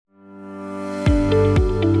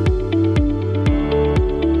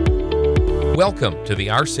Welcome to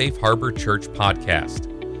the Our Safe Harbor Church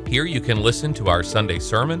podcast. Here you can listen to our Sunday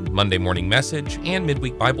sermon, Monday morning message, and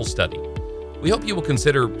midweek Bible study. We hope you will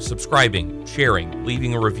consider subscribing, sharing,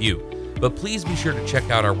 leaving a review, but please be sure to check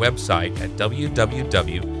out our website at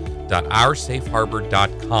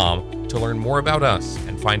www.oursafeharbor.com to learn more about us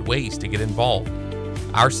and find ways to get involved.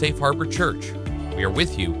 Our Safe Harbor Church, we are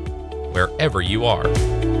with you wherever you are.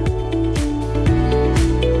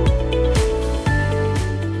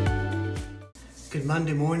 Good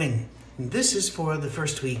Monday morning. This is for the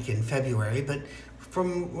first week in February, but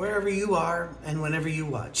from wherever you are and whenever you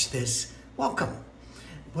watch this, welcome.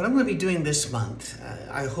 What I'm going to be doing this month,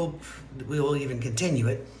 I hope we will even continue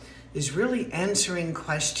it, is really answering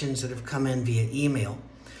questions that have come in via email.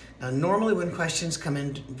 Now, normally when questions come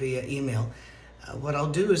in via email, what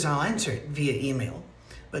I'll do is I'll answer it via email.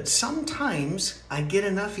 But sometimes I get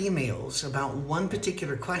enough emails about one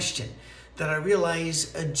particular question that I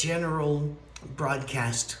realize a general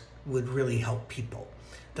broadcast would really help people,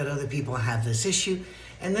 that other people have this issue.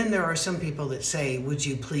 And then there are some people that say, would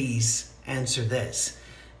you please answer this?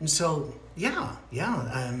 And so,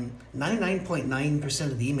 99.9%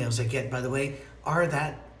 of the emails I get, by the way, are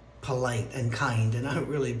that polite and kind, and I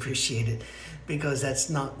really appreciate it, because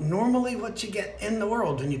that's not normally what you get in the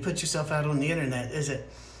world when you put yourself out on the internet, is it?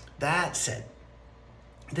 That said,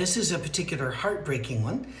 this is a particular heartbreaking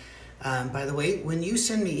one. By the way, when you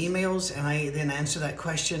send me emails and I then answer that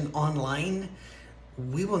question online,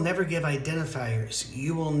 we will never give identifiers.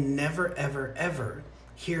 You will never, ever, ever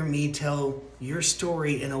hear me tell your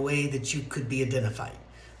story in a way that you could be identified.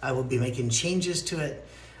 I will be making changes to it.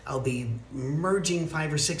 I'll be merging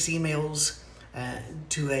 5 or 6 emails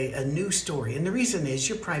to a new story. And the reason is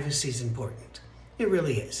your privacy is important. It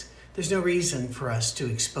really is. There's no reason for us to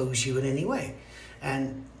expose you in any way.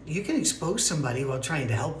 And you can expose somebody while trying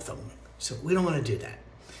to help them. So we don't want to do that.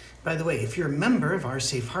 By the way, if you're a member of Our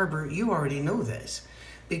Safe Harbor, you already know this,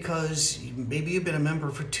 because maybe you've been a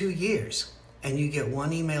member for 2 years and you get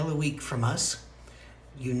 1 email a week from us.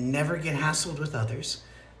 You never get hassled with others.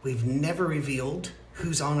 We've never revealed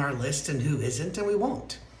who's on our list and who isn't, and we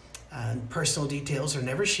won't. Personal details are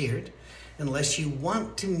never shared unless you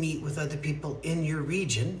want to meet with other people in your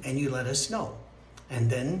region and you let us know.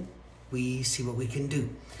 And then we see what we can do.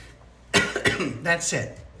 That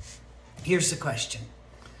said, here's the question.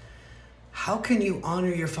 How can you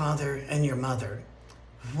honor your father and your mother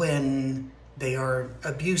when they are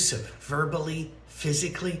abusive, verbally,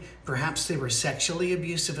 physically? Perhaps they were sexually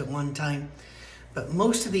abusive at one time. But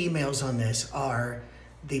most of the emails on this are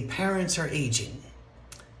the parents are aging,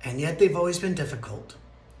 and yet they've always been difficult.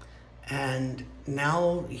 And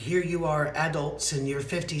now here you are, adults in your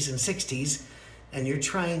 50s and 60s, and you're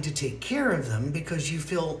trying to take care of them because you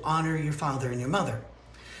feel honor your father and your mother.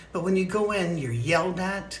 But when you go in, you're yelled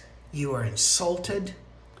at, you are insulted,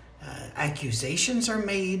 accusations are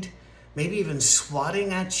made, maybe even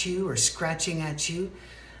swatting at you or scratching at you,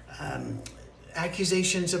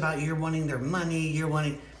 accusations about you're wanting their money,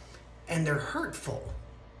 and they're hurtful.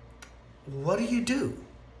 What do?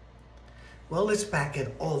 Well, let's back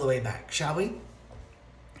it all the way back, shall we?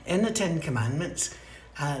 In the 10 Commandments,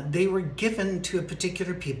 they were given to a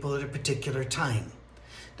particular people at a particular time.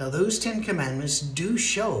 Now, those 10 Commandments do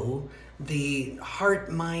show the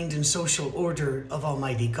heart, mind, and social order of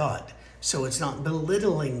Almighty God. So it's not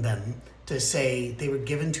belittling them to say they were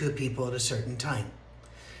given to a people at a certain time.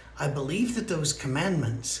 I believe that those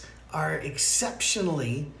commandments are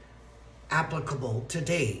exceptionally applicable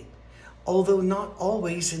today, although not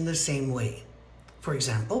always in the same way. For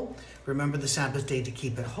example, remember the Sabbath day to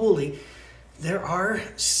keep it holy. There are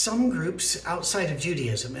some groups outside of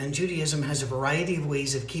Judaism, and Judaism has a variety of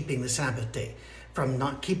ways of keeping the Sabbath day, from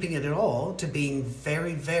not keeping it at all to being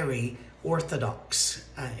very, very orthodox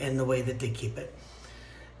in the way that they keep it.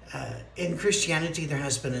 In Christianity, there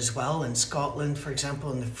has been as well. In Scotland, for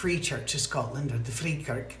example, in the Free Church of Scotland, or the Free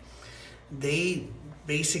Kirk, they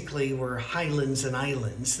basically were highlands and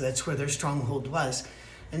islands. That's where their stronghold was.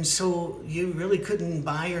 And so you really couldn't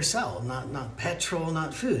buy or sell, not petrol,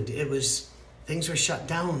 not food. Things were shut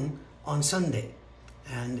down on Sunday.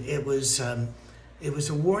 And it was a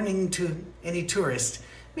warning to any tourist,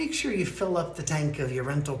 make sure you fill up the tank of your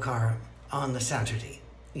rental car on the Saturday,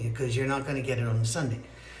 because you're not going to get it on the Sunday.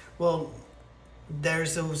 Well,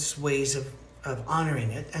 there's those ways of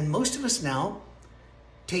honoring it. And most of us now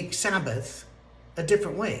take Sabbath a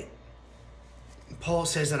different way. Paul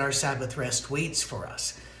says that our Sabbath rest waits for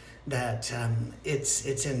us, that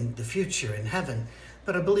it's in the future in heaven.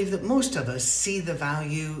 But I believe that most of us see the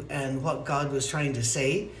value and what God was trying to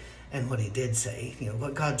say and what he did say.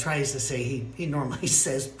 What God tries to say, he normally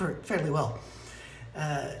says fairly well.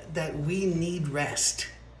 that we need rest.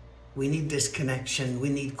 We need disconnection. We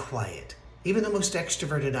need quiet. Even the most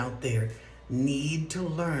extroverted out there need to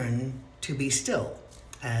learn to be still,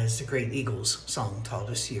 as the great Eagles song taught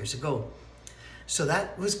us years ago. So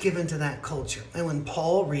that was given to that culture. And when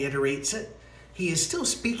Paul reiterates it, he is still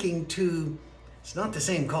speaking to, it's not the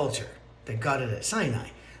same culture that got it at Sinai,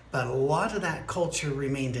 but a lot of that culture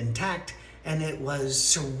remained intact, and it was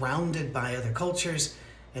surrounded by other cultures.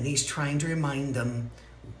 And he's trying to remind them,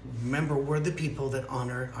 remember, we're the people that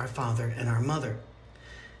honor our father and our mother.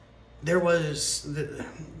 There were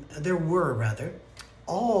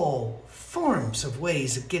all forms of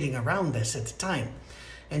ways of getting around this at the time.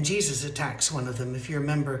 And Jesus attacks one of them. If you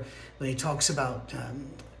remember, when he talks about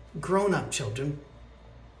grown-up children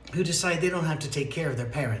who decide they don't have to take care of their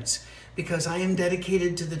parents because I am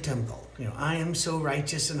dedicated to the temple. I am so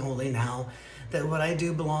righteous and holy now that what I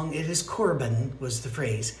do it is Korban, was the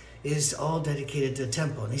phrase, is all dedicated to the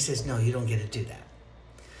temple. And he says, no, you don't get to do that.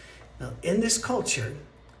 Now, in this culture,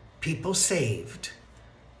 people saved,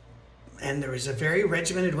 and there was a very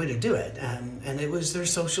regimented way to do it, and it was their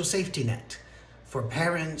social safety net. For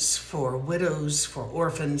parents, for widows, for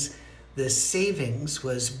orphans, the savings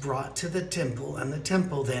was brought to the temple, and the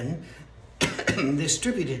temple then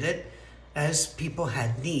distributed it as people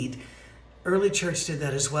had need. Early church did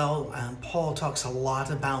that as well. Paul talks a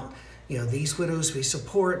lot about, these widows we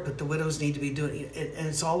support, but the widows need to be doing it. And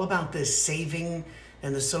it's all about this saving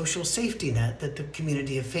and the social safety net that the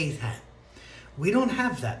community of faith had. We don't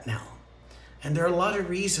have that now. And there are a lot of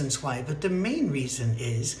reasons why, but the main reason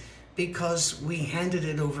is because we handed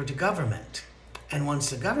it over to government. And once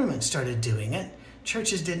the government started doing it,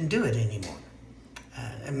 churches didn't do it anymore.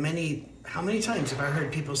 How many times have I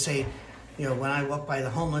heard people say, when I walk by the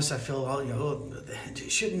homeless, I feel,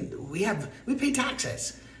 we pay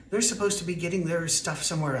taxes. They're supposed to be getting their stuff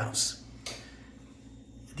somewhere else.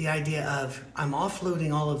 The idea of, I'm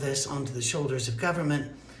offloading all of this onto the shoulders of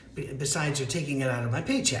government, besides you're taking it out of my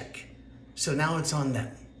paycheck. So now it's on them.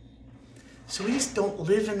 So we just don't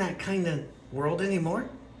live in that kind of world anymore.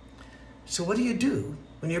 So what do you do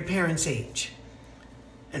when your parents age?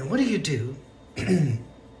 And what do you do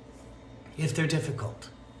if they're difficult?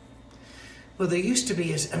 Well, there used to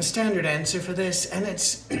be a standard answer for this, and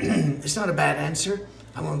it's it's not a bad answer.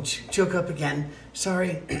 I won't choke up again.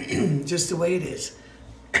 Sorry, just the way it is.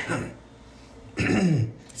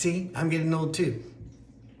 See, I'm getting old too.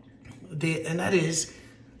 And that is,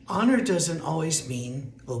 honor doesn't always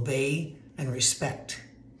mean obey and respect.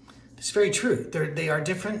 It's very true. They are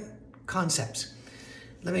different concepts.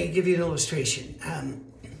 Let me give you an illustration.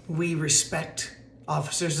 We respect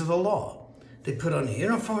officers of the law. They put on a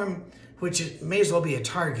uniform, which may as well be a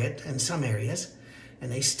target in some areas,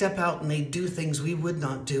 and they step out and they do things we would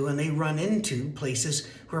not do, and they run into places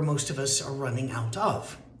where most of us are running out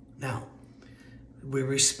of. Now, we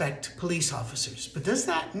respect police officers, but does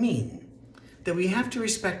that mean that we have to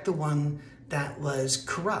respect the one that was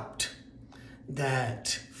corrupt,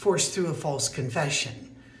 that forced through a false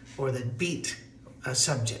confession, or that beat a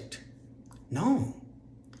subject? No.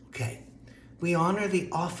 Okay. We honor the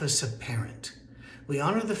office of parent. We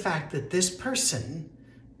honor the fact that this person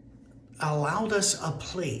allowed us a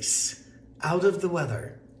place out of the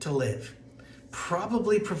weather to live,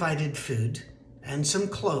 probably provided food and some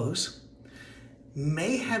clothes,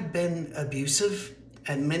 may have been abusive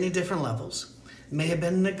at many different levels, may have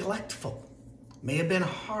been neglectful, may have been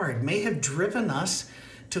hard, may have driven us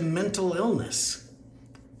to mental illness,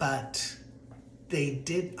 but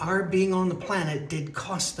our being on the planet did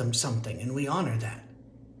cost them something, and we honor that.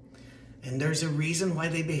 And there's a reason why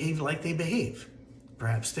they behave like they behave.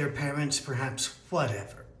 Perhaps their parents, perhaps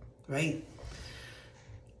whatever, right?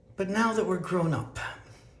 But now that we're grown up,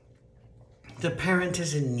 the parent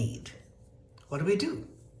is in need. What do we do?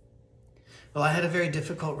 Well, I had a very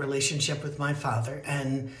difficult relationship with my father,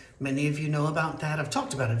 and many of you know about that. I've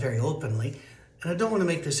talked about it very openly, and I don't want to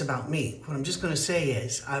make this about me. What I'm just going to say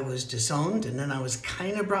is I was disowned, and then I was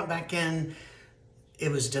kind of brought back in.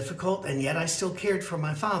 It was difficult, and yet I still cared for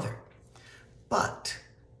my father. But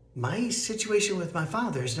my situation with my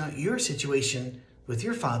father is not your situation with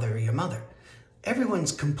your father or your mother.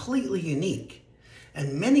 Everyone's completely unique.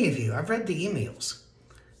 And many of you, I've read the emails,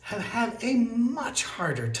 have had a much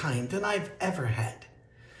harder time than I've ever had.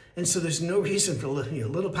 And so there's no reason for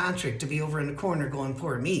little Patrick to be over in the corner going,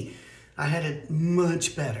 poor me. I had it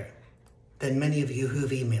much better than many of you who've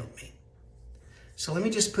emailed me. So let me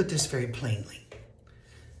just put this very plainly.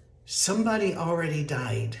 Somebody already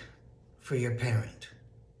died for your parent.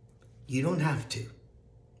 You don't have to.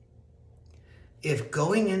 If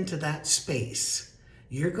going into that space,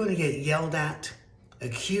 you're going to get yelled at,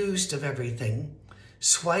 accused of everything,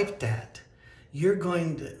 swipe that,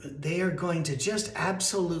 they are going to just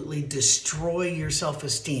absolutely destroy your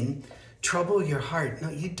self-esteem, trouble your heart. No,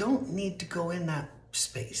 you don't need to go in that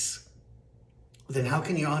space. Then how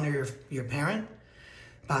can you honor your parent?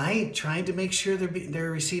 By trying to make sure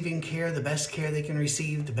they're receiving care, the best care they can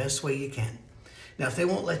receive, the best way you can. Now, if they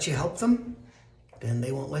won't let you help them, then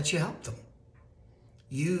they won't let you help them.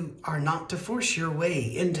 You are not to force your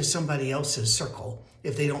way into somebody else's circle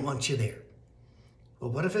if they don't want you there.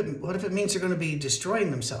 Well, what if it means they're going to be destroying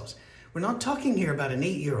themselves? We're not talking here about an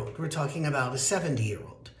 8-year-old. We're talking about a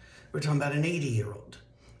 70-year-old. We're talking about an 80-year-old.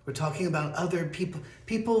 We're talking about other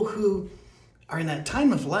people who are in that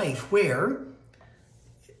time of life where,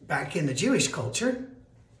 back in the Jewish culture,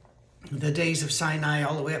 the days of Sinai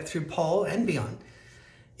all the way up through Paul and beyond,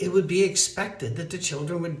 it would be expected that the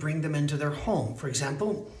children would bring them into their home. For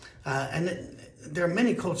example, and there are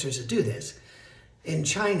many cultures that do this. In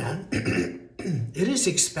China, it is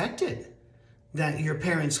expected that your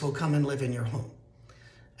parents will come and live in your home.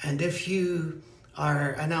 And if you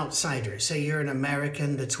are an outsider, say you're an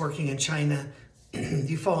American that's working in China,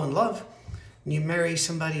 you fall in love, and you marry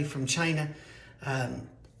somebody from China,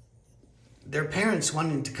 their parents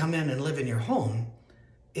wanting to come in and live in your home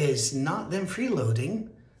is not them freeloading.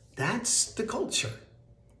 That's the culture.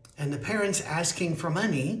 And the parents asking for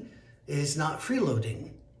money is not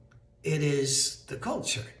freeloading. It is the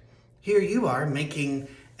culture. Here you are making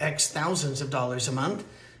X thousands of dollars a month.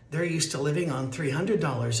 They're used to living on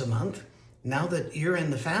 $300 a month. Now that you're in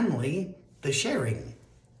the family, the sharing.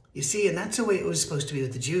 You see, and that's the way it was supposed to be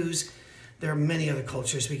with the Jews. There are many other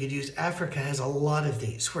cultures we could use. Africa has a lot of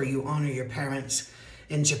these where you honor your parents.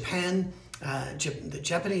 In Japan, the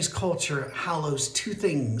Japanese culture hallows two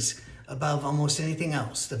things above almost anything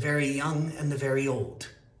else: the very young and the very old.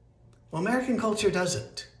 Well, American culture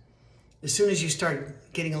doesn't. As soon as you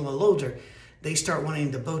start getting a little older, they start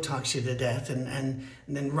wanting to Botox you to death and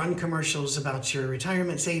then run commercials about your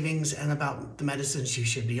retirement savings and about the medicines you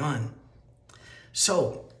should be on.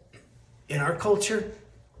 So, in our culture,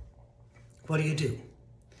 what do?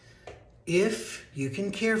 If you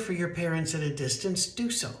can care for your parents at a distance,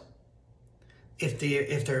 do so. If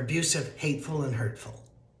they're abusive, hateful, and hurtful.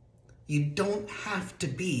 You don't have to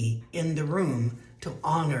be in the room to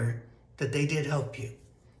honor that they did help you.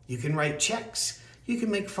 You can write checks. You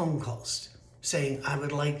can make phone calls saying, I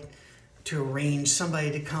would like to arrange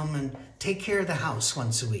somebody to come and take care of the house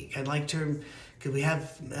once a week. Could we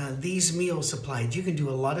have these meals supplied? You can do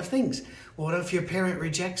a lot of things. What if your parent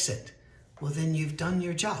rejects it? Well, then you've done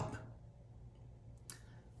your job.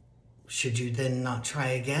 Should you then not try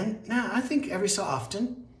again? No, I think every so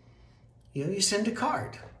often, you send a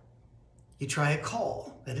card. You try a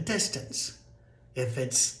call at a distance. If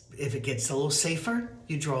it gets a little safer,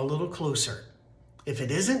 you draw a little closer. If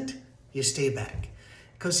it isn't, you stay back.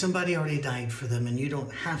 Because somebody already died for them and you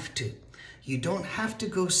don't have to. You don't have to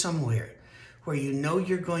go somewhere where you know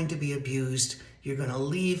you're going to be abused. You're going to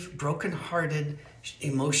leave brokenhearted,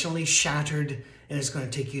 emotionally shattered, and it's going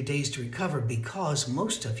to take you days to recover because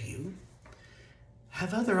most of you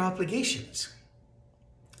have other obligations.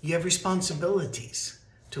 You have responsibilities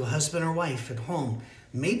to a husband or wife at home,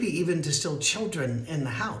 maybe even to still children in the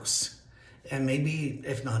house, and maybe,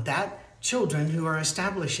 if not that, children who are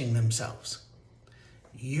establishing themselves.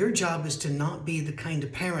 Your job is to not be the kind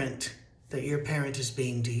of parent that your parent is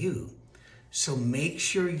being to you. So make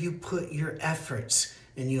sure you put your efforts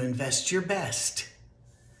and you invest your best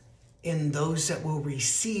in those that will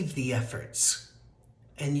receive the efforts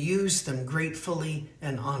and use them gratefully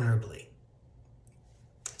and honorably.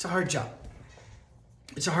 It's a hard job.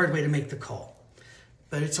 It's a hard way to make the call,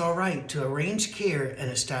 but it's all right to arrange care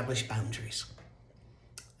and establish boundaries.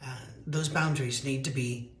 Those boundaries need to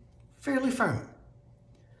be fairly firm.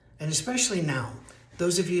 And especially now,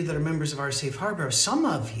 those of you that are members of our Safe Harbor, some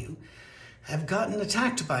of you have gotten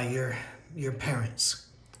attacked by your parents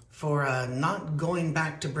for not going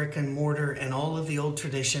back to brick and mortar and all of the old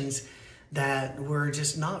traditions that were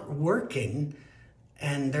just not working,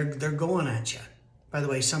 and they're going at you. By the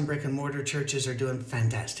way, some brick and mortar churches are doing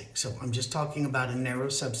fantastic. So I'm just talking about a narrow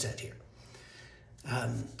subset here.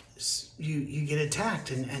 You get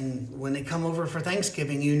attacked, and when they come over for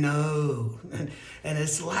Thanksgiving, and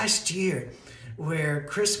it's last year where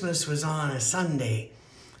Christmas was on a Sunday,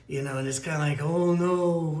 and it's kind of like, oh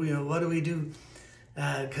no, what do we do?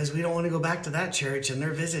 Because we don't want to go back to that church, and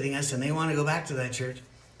they're visiting us, and they want to go back to that church.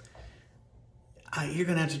 You're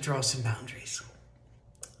going to have to draw some boundaries.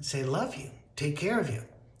 Say, love you, take care of you.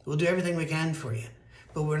 We'll do everything we can for you,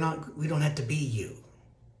 but we don't have to be you.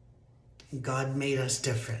 God made us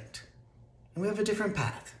different, and we have a different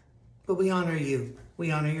path, but we honor you. We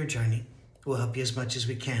honor your journey, We'll help you as much as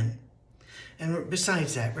we can. And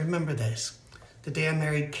besides that, remember this. The day I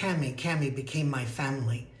married Cammie became my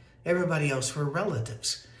family. Everybody else were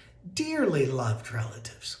relatives. Dearly loved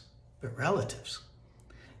relatives, but relatives.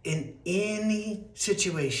 In any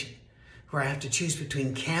situation where I have to choose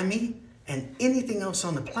between Cammie and anything else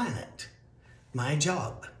on the planet, my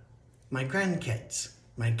job, my grandkids,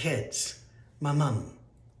 my kids, my mom,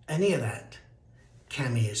 any of that,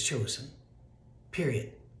 Cammie is chosen.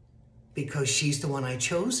 Period. Because she's the one I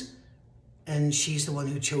chose, and she's the one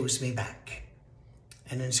who chose me back.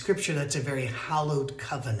 And in Scripture, that's a very hallowed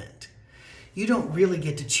covenant. You don't really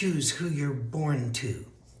get to choose who you're born to.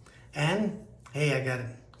 And, hey, I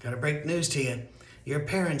gotta break news to you. Your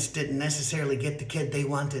parents didn't necessarily get the kid they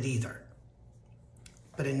wanted either.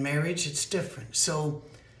 But in marriage, it's different. So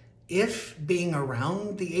if being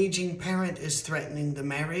around the aging parent is threatening the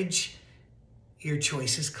marriage, your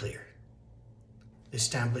choice is clear.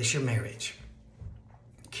 Establish your marriage.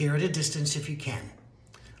 Care at a distance if you can.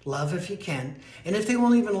 Love if you can. And if they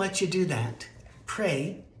won't even let you do that,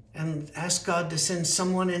 pray and ask God to send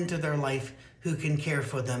someone into their life who can care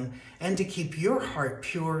for them and to keep your heart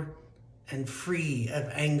pure and free of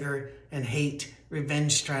anger and hate,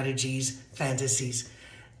 revenge strategies, fantasies,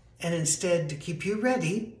 and instead to keep you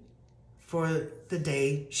ready for the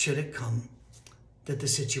day, should it come, that the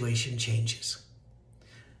situation changes.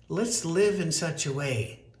 Let's live in such a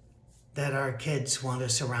way that our kids want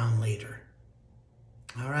us around later.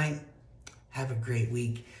 All right? Have a great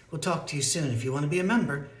week. We'll talk to you soon. If you want to be a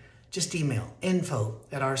member, just email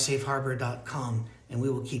info@oursafeharbor.com, and we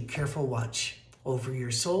will keep careful watch over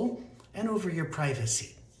your soul and over your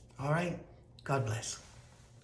privacy. All right? God bless.